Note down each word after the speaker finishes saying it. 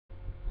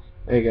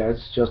Hey guys,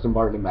 it's Justin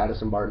Barton and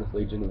Madison Barton with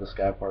Legion of the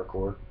Sky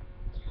Parkour.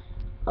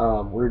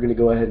 We're going to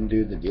go ahead and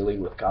do the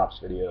dealing with cops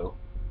video.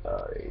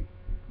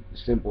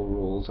 Simple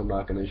rules. I'm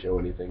not going to show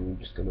anything. I'm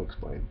just going to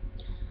explain.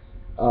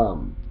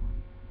 So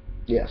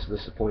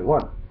this is point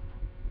one.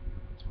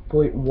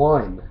 Point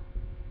one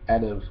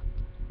out of,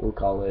 we'll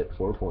call it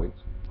 4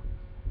 points,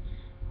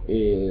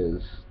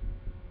 is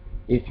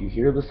if you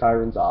hear the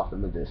sirens off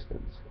in the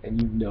distance and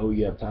you know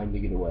you have time to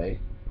get away,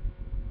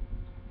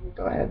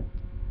 go ahead.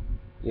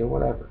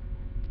 Whatever.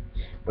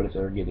 But if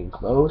they're getting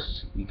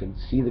close, you can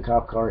see the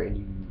cop car and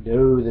you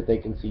know that they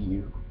can see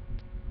you,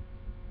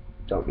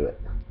 don't do it.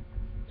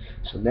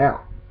 So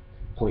now,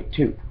 point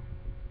two.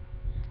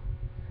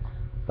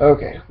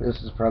 Okay,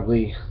 this is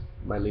probably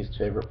my least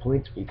favorite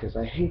point because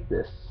I hate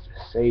this.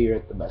 Say you're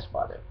at the best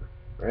spot ever,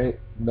 right?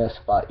 Best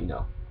spot you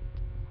know.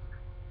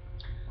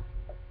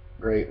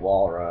 Great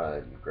wall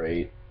run,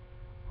 great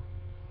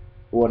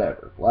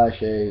whatever.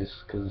 Laches,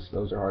 because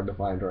those are hard to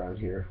find around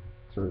here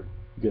for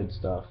good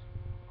stuff.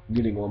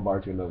 Getting one bar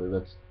to another,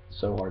 that's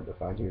so hard to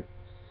find here.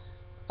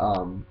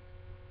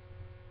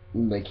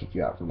 They kick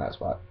you out from that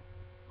spot.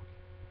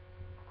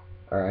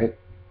 Alright,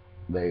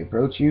 they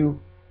approach you.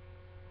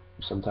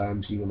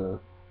 Sometimes you want to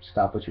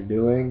stop what you're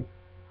doing,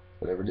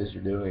 whatever it is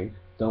you're doing.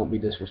 Don't be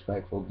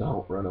disrespectful.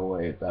 Don't run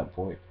away at that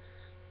point,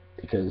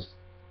 because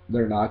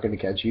they're not going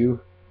to catch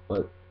you,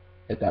 but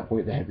at that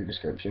point they have your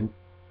description,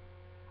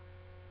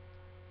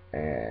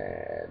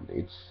 and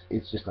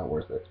it's just not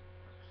worth it.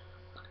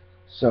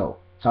 So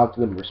talk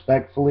to them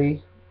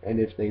respectfully, and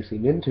if they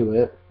seem into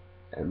it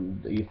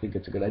and you think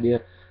it's a good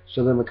idea,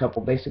 show them a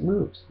couple basic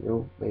moves.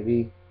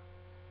 Maybe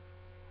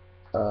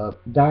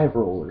dive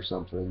roll or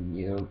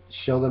something.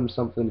 Show them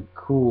something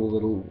cool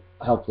that'll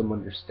help them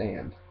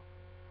understand.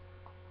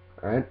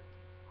 Alright?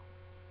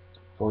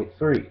 Point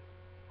three.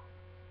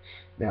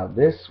 Now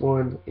this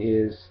one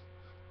is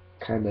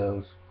kind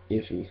of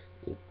iffy.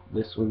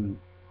 This one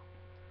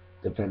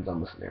depends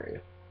on the scenario.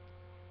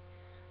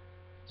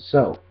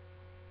 So,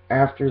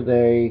 after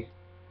they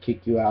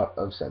kick you out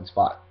of said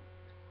spot,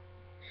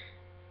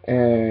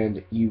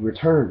 and you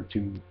return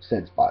to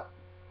said spot,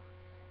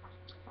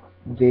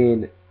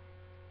 then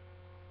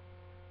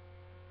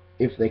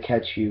if they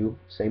catch you,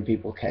 same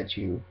people catch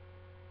you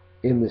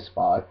in this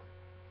spot,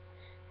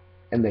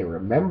 and they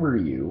remember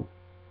you,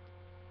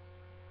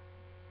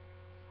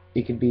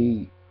 it could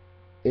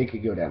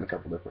go down a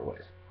couple different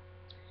ways.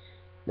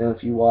 Now,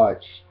 if you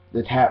watch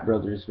the Tap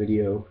Brothers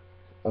video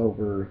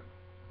over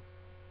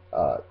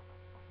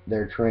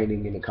their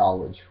training in a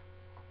college,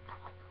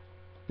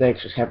 they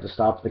actually have to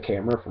stop the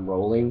camera from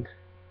rolling,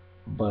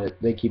 but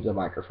they keep the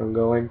microphone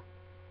going.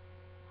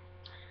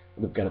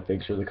 They've got a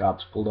picture of the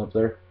cops pulled up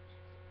there,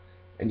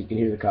 and you can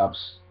hear the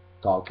cops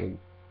talking,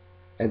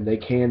 and they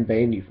can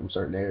ban you from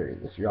certain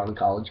areas. If you're on a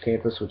college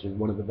campus, which is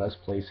one of the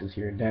best places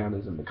here in town,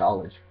 is in the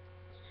college,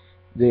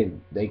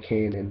 then they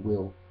can and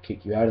will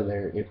kick you out of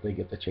there if they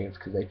get the chance,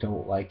 because they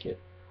don't like it.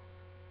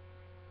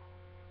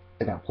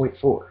 And now, point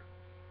four.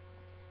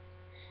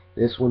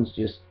 This one's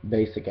just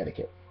basic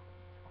etiquette.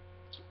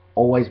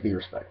 Always be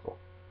respectful,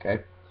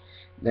 okay?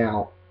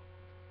 Now,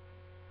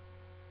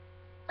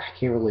 I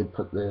can't really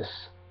put this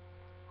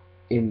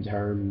in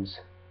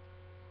terms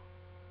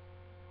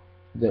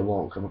that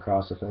won't come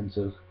across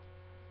offensive.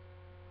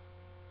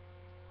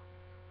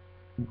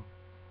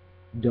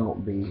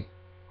 Don't be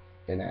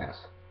an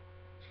ass.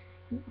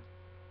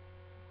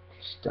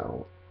 Just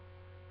don't.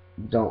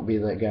 Don't be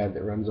that guy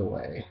that runs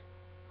away.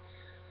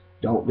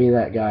 Don't be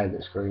that guy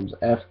that screams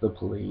F the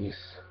police.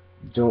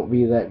 Don't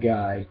be that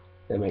guy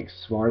that makes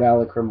smart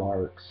aleck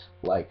remarks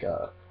like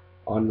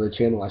on the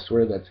channel, I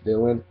swear that's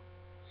Dylan,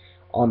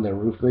 on the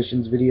Roof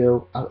Missions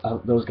video.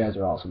 Those guys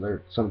are awesome.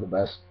 They're some of the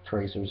best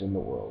tracers in the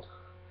world.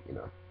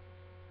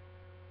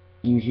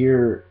 You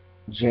hear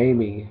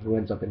Jamie, who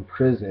ends up in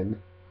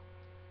prison,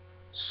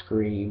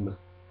 scream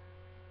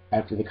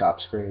after the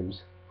cop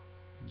screams,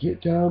 "Get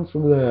down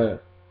from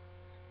there."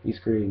 He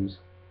screams,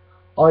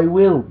 "I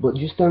will, but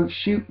just don't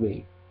shoot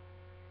me."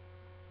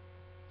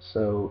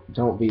 So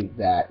don't be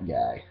that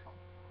guy.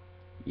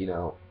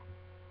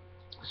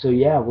 So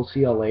yeah, we'll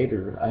see y'all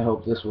later. I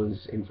hope this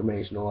was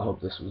informational. I hope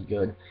this was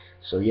good.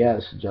 So yeah,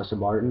 this is Justin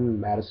Barton,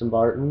 Madison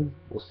Barton.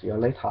 We'll see y'all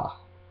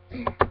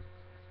later.